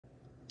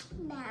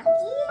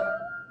Matthew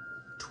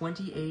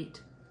 28:19.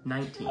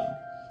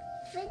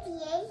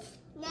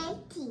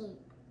 28:19.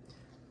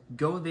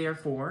 Go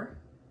therefore.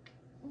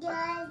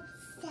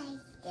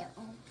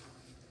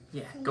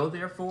 Go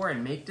therefore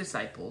and make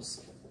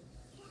disciples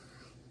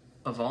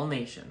of all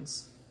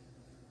nations.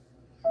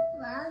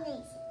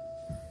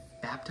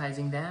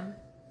 Baptizing them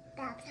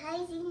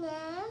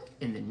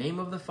in the name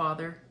of the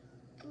Father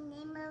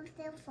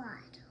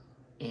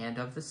and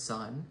of the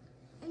Son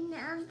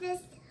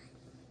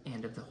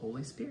and of the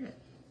Holy Spirit.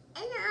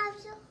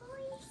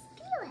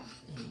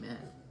 Amen.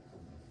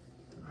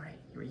 All right,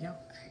 here we go.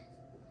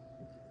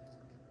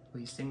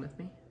 Will you sing with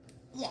me?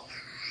 Yeah.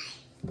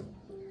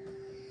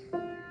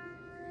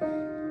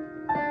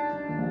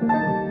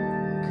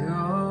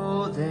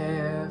 Go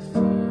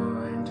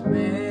therefore and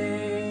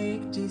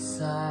make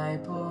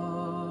disciples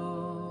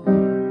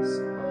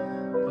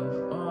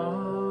of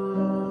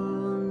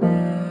all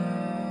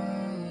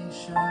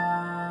nations.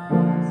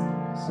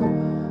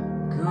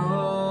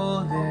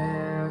 Go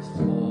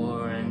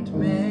therefore and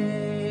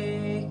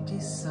make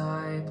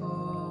disciples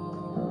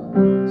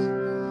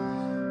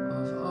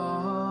of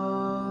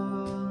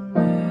all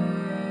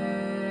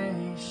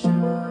nations,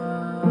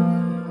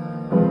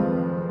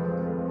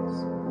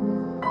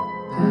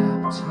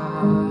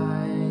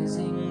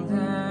 baptizing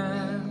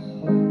them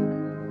in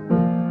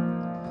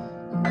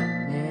the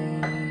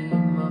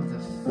name of the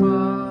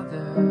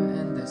Father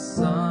and the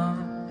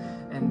Son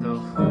and the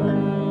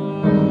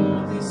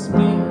Holy Spirit.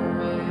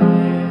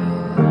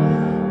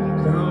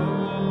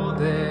 Go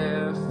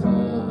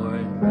therefore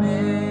and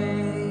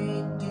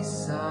make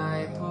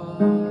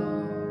disciples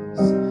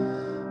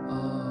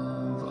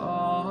of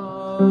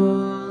all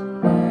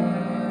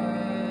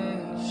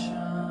nations.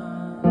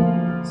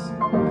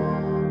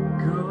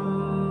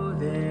 Go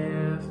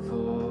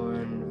therefore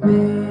and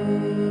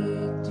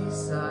make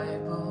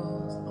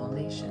disciples of all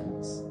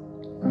nations.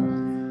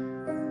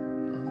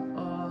 Of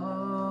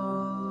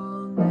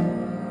all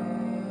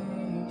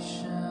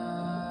nations.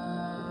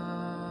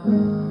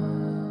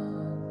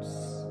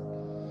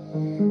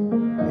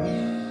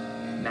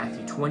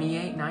 Matthew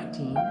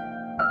 28:19.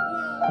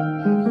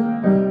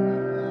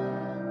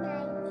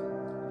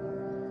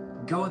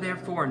 Go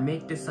therefore and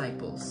make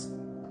disciples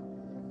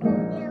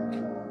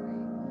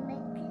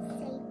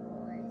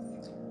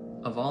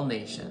of all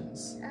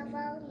nations,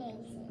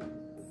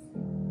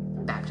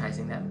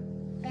 baptizing them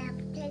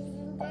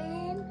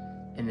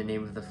in the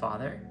name of the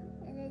Father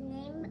in the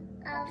name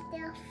of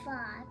the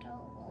Father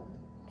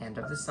and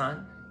of the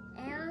Son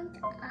and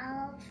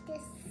of the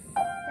Son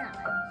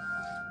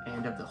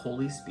and of the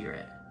Holy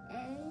Spirit.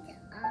 and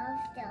of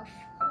the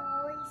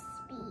Holy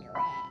Spirit.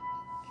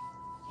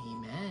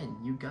 Amen.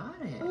 You got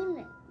it.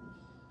 Amen.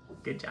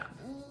 Good job.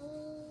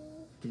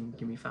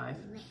 Give me 5.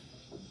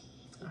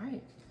 All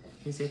right.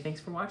 Can you say thanks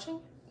for watching?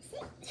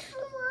 Thanks for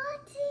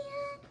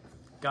watching.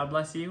 God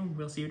bless you.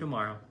 We'll see you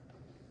tomorrow.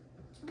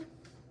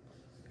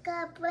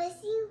 God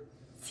bless you.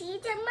 See you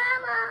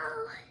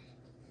tomorrow.